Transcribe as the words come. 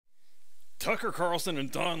Tucker Carlson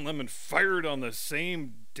and Don Lemon fired on the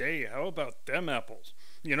same day. How about them apples?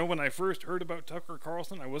 You know, when I first heard about Tucker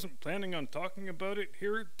Carlson, I wasn't planning on talking about it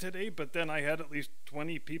here today, but then I had at least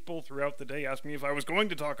 20 people throughout the day ask me if I was going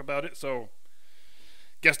to talk about it, so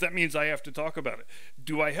guess that means I have to talk about it.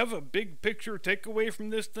 Do I have a big picture takeaway from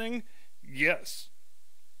this thing? Yes.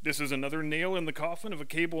 This is another nail in the coffin of a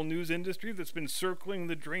cable news industry that's been circling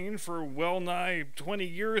the drain for well nigh 20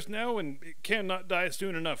 years now, and it cannot die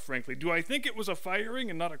soon enough, frankly. Do I think it was a firing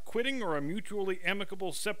and not a quitting or a mutually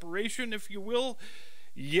amicable separation, if you will?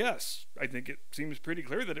 Yes. I think it seems pretty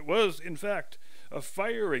clear that it was, in fact, a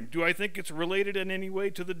firing. Do I think it's related in any way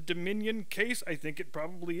to the Dominion case? I think it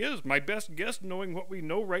probably is. My best guess, knowing what we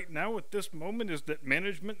know right now at this moment, is that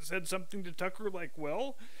management said something to Tucker like,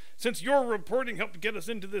 well, since your reporting helped get us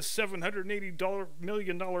into this $780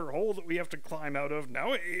 million hole that we have to climb out of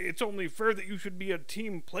now, it's only fair that you should be a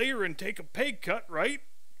team player and take a pay cut, right?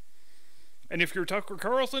 And if you're Tucker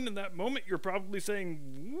Carlson in that moment, you're probably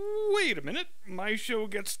saying, wait a minute, my show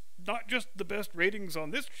gets not just the best ratings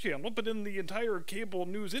on this channel, but in the entire cable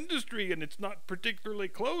news industry, and it's not particularly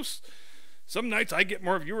close. Some nights I get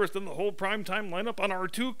more viewers than the whole primetime lineup on our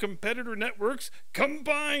two competitor networks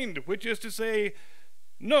combined, which is to say,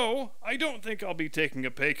 no, I don't think I'll be taking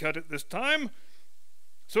a pay cut at this time.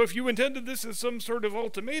 So if you intended this as some sort of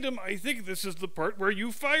ultimatum, I think this is the part where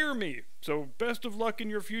you fire me. So best of luck in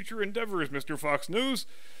your future endeavors, Mr. Fox News.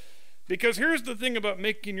 Because here's the thing about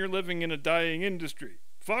making your living in a dying industry.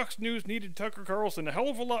 Fox News needed Tucker Carlson a hell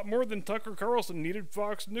of a lot more than Tucker Carlson needed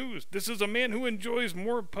Fox News. This is a man who enjoys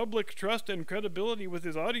more public trust and credibility with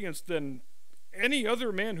his audience than any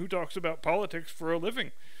other man who talks about politics for a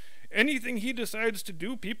living. Anything he decides to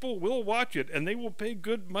do, people will watch it, and they will pay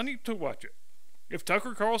good money to watch it. If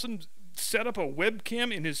Tucker Carlson set up a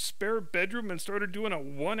webcam in his spare bedroom and started doing a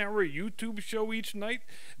 1-hour YouTube show each night,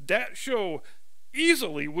 that show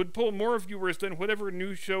easily would pull more viewers than whatever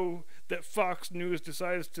new show that Fox News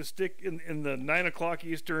decides to stick in the 9 o'clock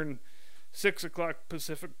Eastern, 6 o'clock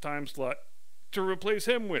Pacific time slot to replace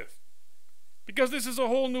him with. Because this is a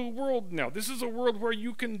whole new world now. This is a world where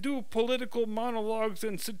you can do political monologues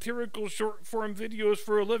and satirical short-form videos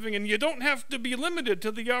for a living, and you don't have to be limited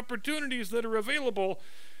to the opportunities that are available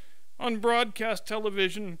on broadcast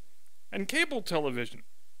television and cable television.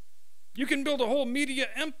 You can build a whole media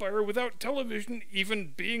empire without television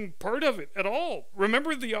even being part of it at all.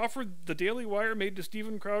 Remember the offer the Daily Wire made to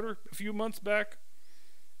Steven Crowder a few months back?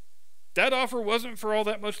 That offer wasn't for all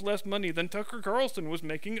that much less money than Tucker Carlson was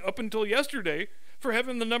making up until yesterday for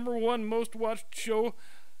having the #1 most watched show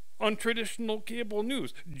on traditional cable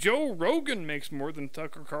news. Joe Rogan makes more than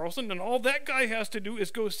Tucker Carlson, and all that guy has to do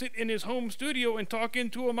is go sit in his home studio and talk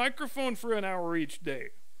into a microphone for an hour each day.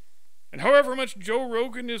 And however much Joe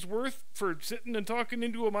Rogan is worth for sitting and talking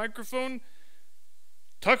into a microphone,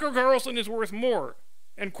 Tucker Carlson is worth more,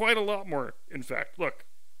 and quite a lot more, in fact. Look,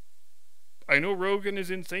 I know Rogan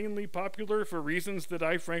is insanely popular for reasons that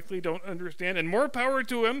I frankly don't understand, and more power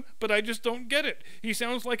to him, but I just don't get it. He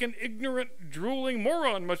sounds like an ignorant, drooling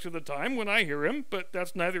moron much of the time when I hear him, but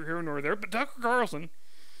that's neither here nor there. But Tucker Carlson,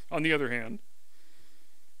 on the other hand,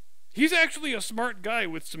 he's actually a smart guy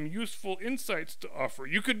with some useful insights to offer.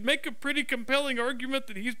 You could make a pretty compelling argument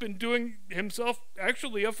that he's been doing himself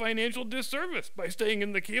actually a financial disservice by staying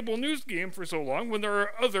in the cable news game for so long when there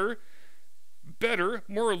are other better,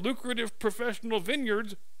 more lucrative professional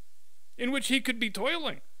vineyards in which he could be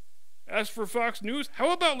toiling. As for Fox News,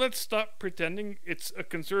 how about let's stop pretending it's a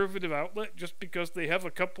conservative outlet just because they have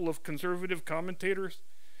a couple of conservative commentators?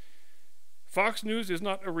 Fox News is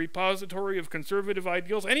not a repository of conservative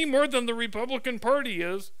ideals any more than the Republican Party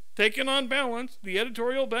is. Taken on balance, the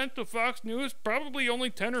editorial bent of Fox News probably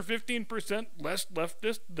only 10 or 15% less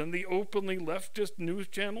leftist than the openly leftist news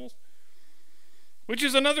channels. Which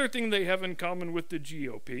is another thing they have in common with the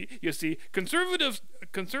GOP. You see,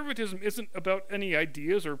 conservatism isn't about any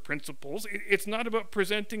ideas or principles. It's not about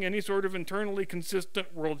presenting any sort of internally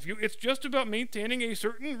consistent worldview. It's just about maintaining a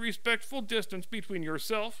certain respectful distance between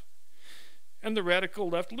yourself and the radical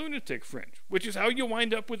left lunatic fringe, which is how you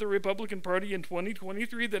wind up with a Republican Party in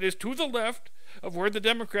 2023 that is to the left of where the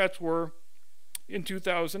Democrats were in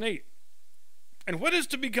 2008. And what is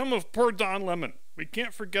to become of poor Don Lemon? We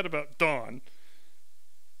can't forget about Don.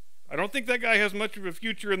 I don't think that guy has much of a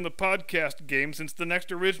future in the podcast game, since the next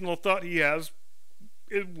original thought he has,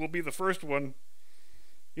 it will be the first one.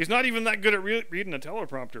 He's not even that good at reading a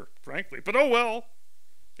teleprompter, frankly. But oh well.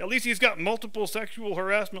 At least he's got multiple sexual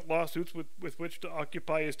harassment lawsuits with which to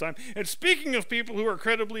occupy his time. And speaking of people who are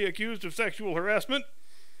credibly accused of sexual harassment,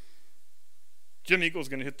 Jim Eagle's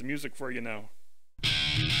going to hit the music for you now.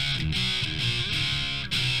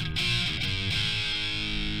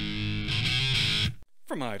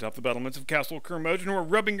 From high atop the battlements of Castle Curmudgeon, where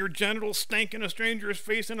rubbing your genitals stank in a stranger's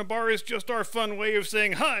face in a bar is just our fun way of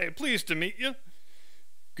saying, "Hi, pleased to meet you."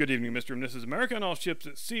 Good evening, Mr. and Mrs. America, and all ships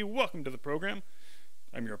at sea. Welcome to the program.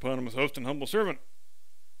 I'm your eponymous host and humble servant.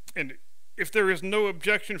 And if there is no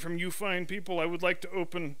objection from you fine people, I would like to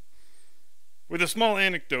open with a small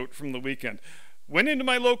anecdote from the weekend. Went into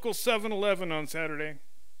my local 7-Eleven on Saturday,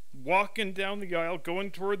 walking down the aisle,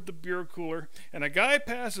 going toward the beer cooler, and a guy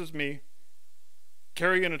passes me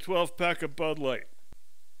carrying a 12-pack of Bud Light.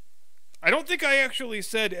 I don't think I actually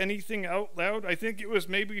said anything out loud. I think it was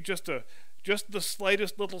maybe just the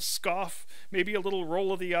slightest little scoff, maybe a little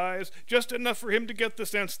roll of the eyes, just enough for him to get the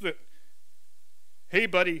sense that, hey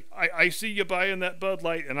buddy, I see you buying that Bud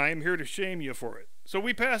Light and I am here to shame you for it. So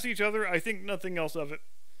we pass each other, I think nothing else of it.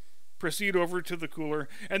 Proceed over to the cooler,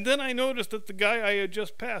 and then I noticed that the guy I had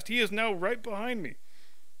just passed, he is now right behind me.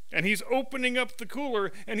 And he's opening up the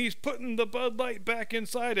cooler, and he's putting the Bud Light back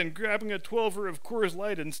inside and grabbing a 12er of Coors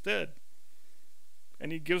Light instead.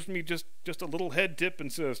 And he gives me just a little head tip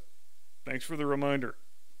and says, "Thanks for the reminder."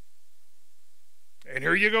 And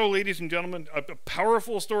here you go, ladies and gentlemen, a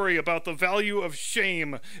powerful story about the value of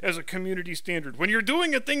shame as a community standard. When you're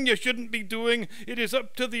doing a thing you shouldn't be doing, it is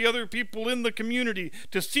up to the other people in the community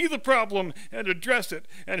to see the problem and address it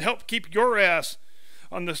and help keep your ass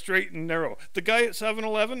on the straight and narrow. The guy at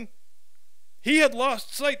 7-Eleven, he had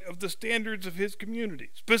lost sight of the standards of his community,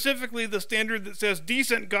 specifically the standard that says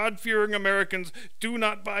decent, God-fearing Americans do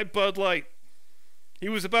not buy Bud Light. He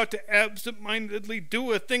was about to absent-mindedly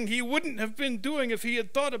do a thing he wouldn't have been doing if he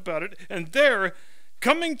had thought about it, and there,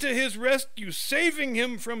 coming to his rescue, saving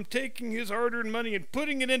him from taking his hard-earned money and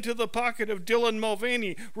putting it into the pocket of Dylan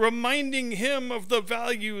Mulvaney, reminding him of the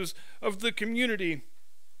values of the community,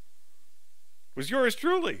 was yours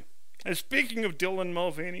truly. And speaking of Dylan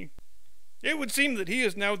Mulvaney, it would seem that he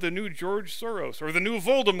is now the new George Soros, or the new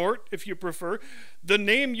Voldemort, if you prefer, the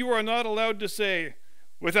name you are not allowed to say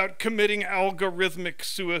without committing algorithmic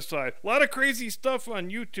suicide. A lot of crazy stuff on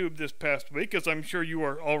YouTube this past week, as I'm sure you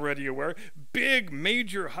are already aware. Big,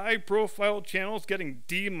 major, high-profile channels getting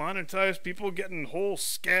demonetized, people getting whole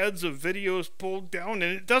scads of videos pulled down,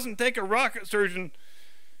 and it doesn't take a rocket surgeon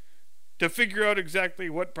to figure out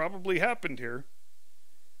exactly what probably happened here.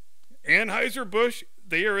 Anheuser-Busch,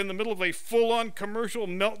 they are in the middle of a full-on commercial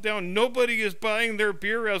meltdown. Nobody is buying their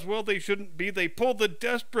beer, as well they shouldn't be. They pull the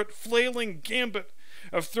desperate, flailing gambit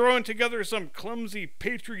of throwing together some clumsy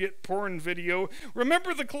patriot porn video.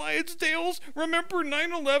 Remember the Clydesdales? Remember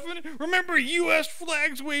 9/11? Remember U.S.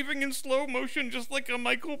 flags waving in slow motion just like a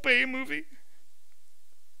Michael Bay movie?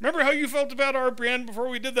 Remember how you felt about our brand before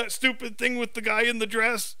we did that stupid thing with the guy in the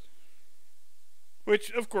dress?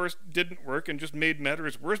 Which, of course, didn't work and just made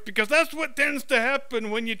matters worse, because that's what tends to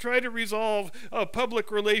happen when you try to resolve a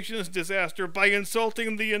public relations disaster by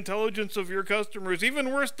insulting the intelligence of your customers,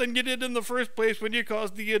 even worse than you did in the first place when you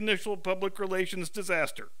caused the initial public relations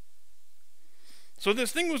disaster. So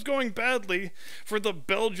this thing was going badly for the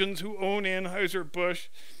Belgians who own Anheuser-Busch,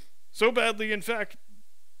 so badly, in fact,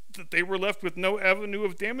 that they were left with no avenue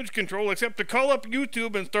of damage control except to call up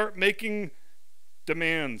YouTube and start making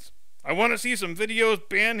demands. I want to see some videos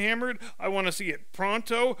ban-hammered. I want to see it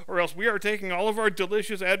pronto, or else we are taking all of our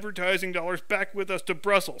delicious advertising dollars back with us to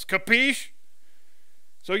Brussels. Capiche?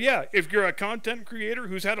 So yeah, if you're a content creator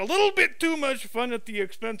who's had a little bit too much fun at the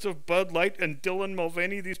expense of Bud Light and Dylan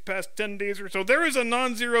Mulvaney these past 10 days or so, there is a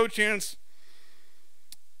non-zero chance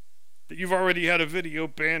that you've already had a video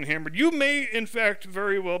ban-hammered. You may, in fact,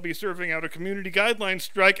 very well be serving out a community guidelines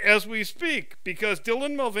strike as we speak, because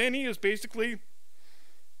Dylan Mulvaney is basically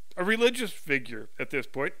a religious figure at this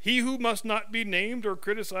point. He who must not be named or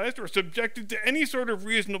criticized or subjected to any sort of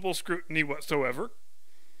reasonable scrutiny whatsoever.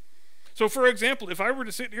 So, for example, if I were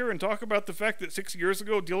to sit here and talk about the fact that 6 years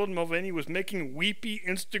ago Dylan Mulvaney was making weepy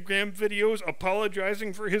Instagram videos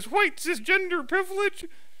apologizing for his white cisgender privilege,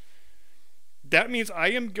 that means I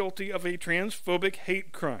am guilty of a transphobic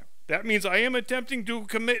hate crime. That means I am attempting to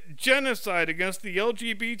commit genocide against the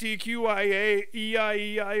LGBTQIA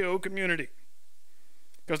EIEIO community.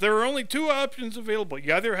 Because there are only two options available.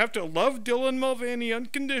 You either have to love Dylan Mulvaney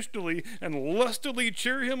unconditionally and lustily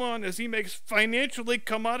cheer him on as he makes financially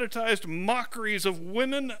commoditized mockeries of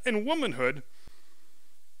women and womanhood,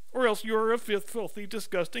 or else you are a filthy,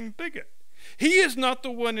 disgusting bigot. He is not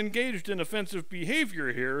the one engaged in offensive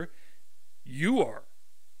behavior here. You are.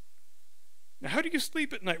 Now, how do you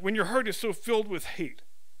sleep at night when your heart is so filled with hate?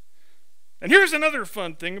 And here's another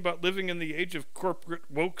fun thing about living in the age of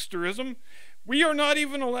corporate wokesterism. We are not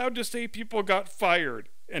even allowed to say people got fired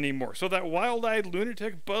anymore. So that wild-eyed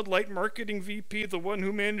lunatic Bud Light marketing VP, the one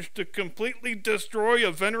who managed to completely destroy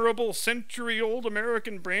a venerable century-old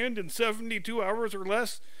American brand in 72 hours or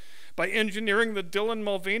less by engineering the Dylan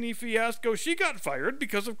Mulvaney fiasco, she got fired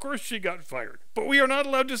because of course she got fired. But we are not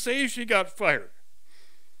allowed to say she got fired.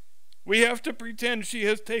 We have to pretend she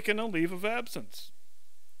has taken a leave of absence.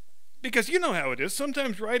 Because you know how it is.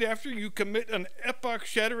 Sometimes right after you commit an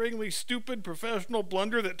epoch-shatteringly stupid professional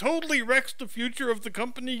blunder that totally wrecks the future of the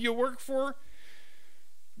company you work for,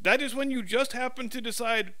 that is when you just happen to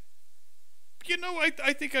decide, you know,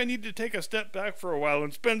 I think I need to take a step back for a while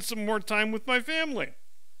and spend some more time with my family.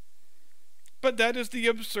 But that is the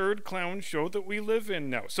absurd clown show that we live in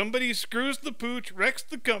now. Somebody screws the pooch, wrecks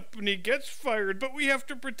the company, gets fired, but we have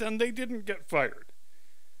to pretend they didn't get fired.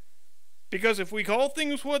 Because if we call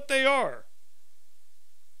things what they are,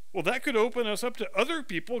 well, that could open us up to other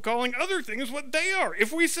people calling other things what they are.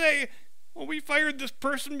 If we say, well, we fired this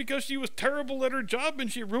person because she was terrible at her job and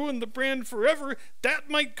she ruined the brand forever, that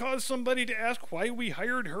might cause somebody to ask why we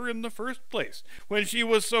hired her in the first place, when she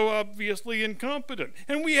was so obviously incompetent.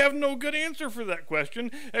 And we have no good answer for that question,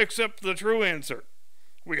 except the true answer.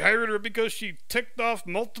 We hired her because she ticked off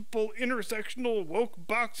multiple intersectional woke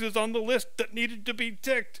boxes on the list that needed to be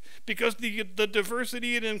ticked, because the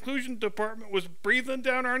diversity and inclusion department was breathing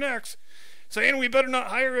down our necks, saying we better not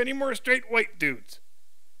hire any more straight white dudes.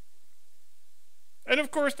 And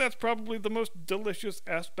of course, that's probably the most delicious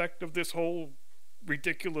aspect of this whole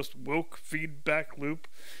ridiculous woke feedback loop,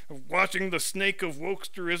 of watching the snake of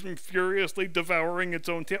wokesterism furiously devouring its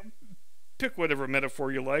own tail. Pick whatever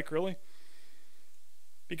metaphor you like, really.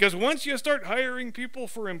 Because once you start hiring people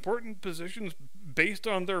for important positions based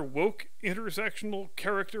on their woke intersectional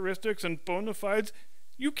characteristics and bona fides,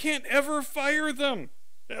 you can't ever fire them.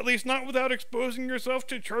 At least not without exposing yourself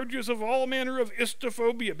to charges of all manner of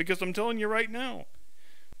istophobia, because I'm telling you right now,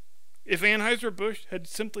 if Anheuser-Busch had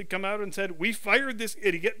simply come out and said, we fired this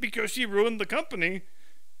idiot because she ruined the company,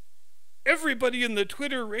 everybody in the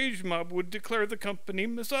Twitter rage mob would declare the company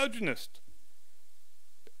misogynist.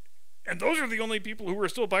 And those are the only people who are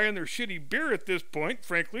still buying their shitty beer at this point,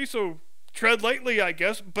 frankly, so tread lightly, I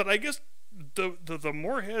guess. But I guess the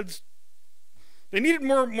more heads, they needed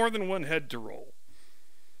more than one head to roll.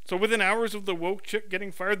 So within hours of the woke chick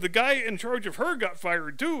getting fired, the guy in charge of her got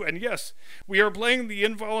fired too. And yes, we are playing the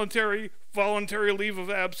voluntary leave of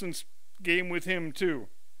absence game with him too.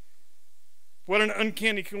 What an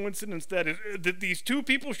uncanny coincidence that is, that these two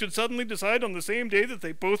people should suddenly decide on the same day that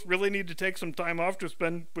they both really need to take some time off to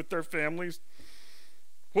spend with their families.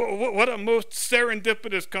 What a most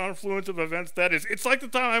serendipitous confluence of events that is. It's like the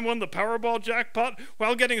time I won the Powerball jackpot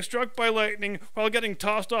while getting struck by lightning, while getting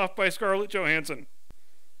tossed off by Scarlett Johansson.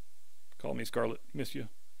 Call me Scarlett, miss you.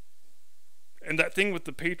 And that thing with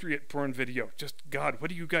the Patriot porn video. Just, God,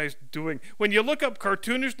 what are you guys doing? When you look up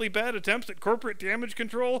cartoonishly bad attempts at corporate damage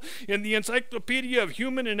control in the Encyclopedia of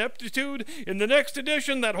Human Ineptitude, in the next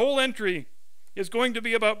edition, that whole entry is going to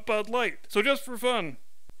be about Bud Light. So just for fun,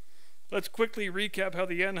 let's quickly recap how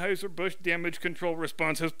the Anheuser-Busch damage control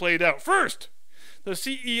response has played out. First, the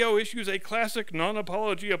CEO issues a classic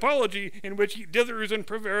non-apology apology in which he dithers and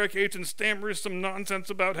prevaricates and stammers some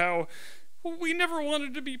nonsense about how we never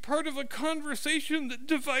wanted to be part of a conversation that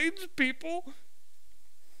divides people.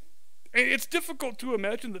 It's difficult to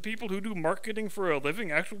imagine that people who do marketing for a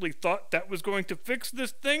living actually thought that was going to fix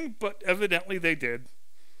this thing, but evidently they did.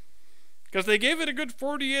 Because they gave it a good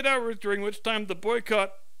 48 hours, during which time the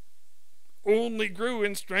boycott only grew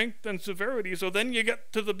in strength and severity. So then you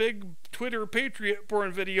get to the big Twitter Patriot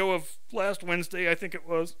porn video of last Wednesday, I think it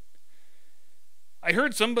was. I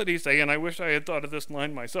heard somebody say, and I wish I had thought of this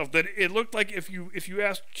line myself, that it looked like if you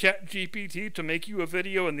asked ChatGPT to make you a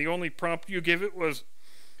video and the only prompt you give it was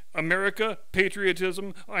America,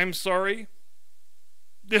 patriotism, I'm sorry,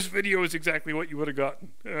 this video is exactly what you would have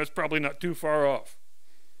gotten. It's probably not too far off.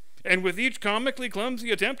 And with each comically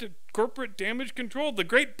clumsy attempt at corporate damage control, the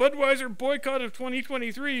great Budweiser boycott of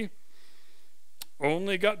 2023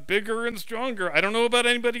 only got bigger and stronger. I don't know about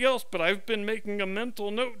anybody else, but I've been making a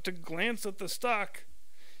mental note to glance at the stock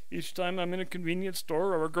each time I'm in a convenience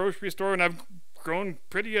store or a grocery store, and I've grown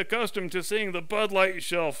pretty accustomed to seeing the Bud Light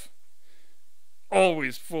shelf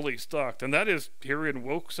always fully stocked. And that is here in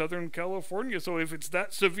woke Southern California, so if it's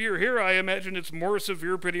that severe here, I imagine it's more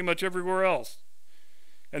severe pretty much everywhere else.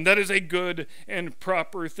 And that is a good and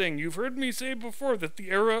proper thing. You've heard me say before that the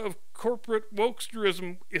era of corporate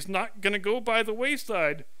wokesterism is not going to go by the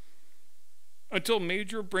wayside until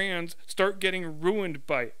major brands start getting ruined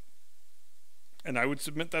by it. And I would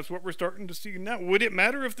submit that's what we're starting to see now. Would it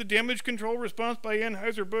matter if the damage control response by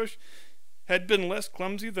Anheuser-Busch had been less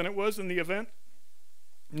clumsy than it was in the event?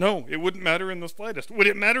 No, it wouldn't matter in the slightest. Would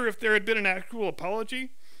it matter if there had been an actual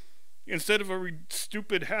apology instead of a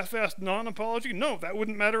stupid half-assed non-apology? No, that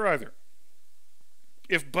wouldn't matter either.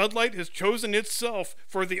 If Bud Light has chosen itself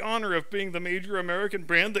for the honor of being the major American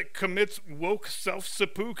brand that commits woke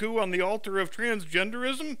self-seppuku on the altar of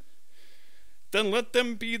transgenderism, then let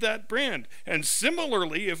them be that brand. And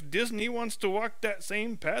similarly, if Disney wants to walk that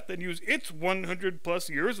same path and use its 100 plus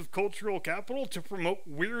years of cultural capital to promote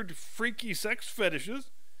weird, freaky sex fetishes,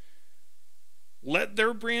 let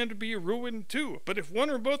their brand be ruined too. But if one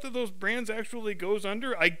or both of those brands actually goes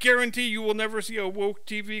under, I guarantee you will never see a woke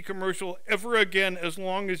TV commercial ever again as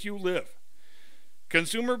long as you live.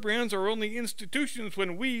 Consumer brands are only institutions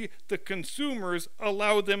when we, the consumers,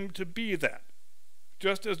 allow them to be that.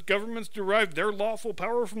 Just as governments derive their lawful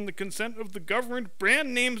power from the consent of the governed,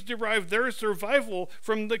 brand names derive their survival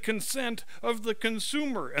from the consent of the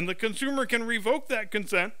consumer, and the consumer can revoke that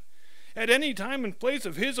consent at any time and place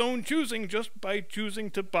of his own choosing just by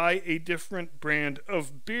choosing to buy a different brand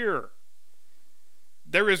of beer.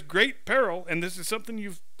 There is great peril, and this is something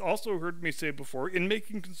you've also heard me say before, in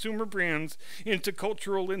making consumer brands into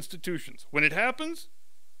cultural institutions. When it happens,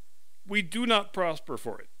 we do not prosper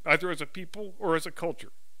for it, either as a people or as a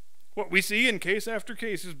culture. What we see in case after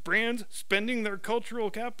case is brands spending their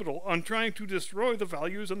cultural capital on trying to destroy the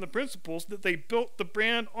values and the principles that they built the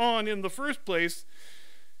brand on in the first place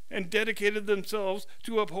and dedicated themselves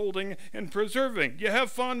to upholding and preserving. You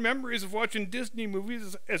have fond memories of watching Disney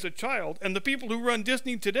movies as a child, and the people who run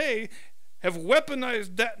Disney today have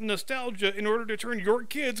weaponized that nostalgia in order to turn your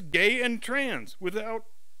kids gay and trans without,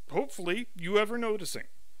 hopefully, you ever noticing.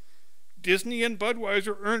 Disney and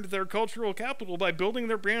Budweiser earned their cultural capital by building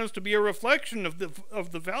their brands to be a reflection of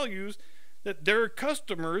the values that their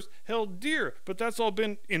customers held dear. But that's all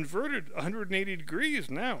been inverted 180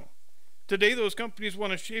 degrees now. Today, those companies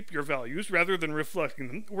want to shape your values rather than reflecting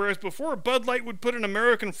them, whereas before, Bud Light would put an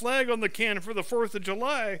American flag on the can for the 4th of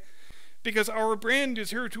July because our brand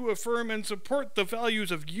is here to affirm and support the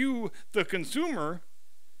values of you, the consumer.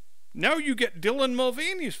 Now you get Dylan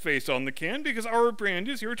Mulvaney's face on the can because our brand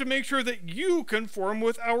is here to make sure that you conform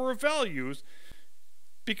with our values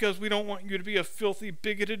because we don't want you to be a filthy,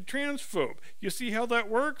 bigoted transphobe. You see how that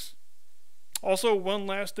works? Also, one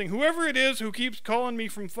last thing. Whoever it is who keeps calling me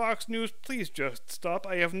from Fox News, please just stop.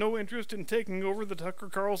 I have no interest in taking over the Tucker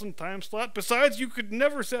Carlson time slot. Besides, you could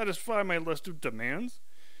never satisfy my list of demands.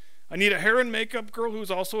 I need a hair and makeup girl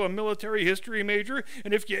who's also a military history major,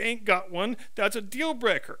 and if you ain't got one, that's a deal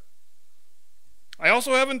breaker. I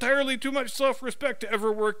also have entirely too much self-respect to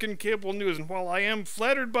ever work in cable news, and while I am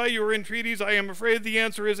flattered by your entreaties, I am afraid the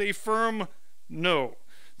answer is a firm no.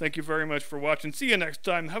 Thank you very much for watching. See you next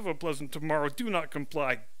time. Have a pleasant tomorrow. Do not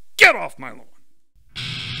comply. Get off my lawn.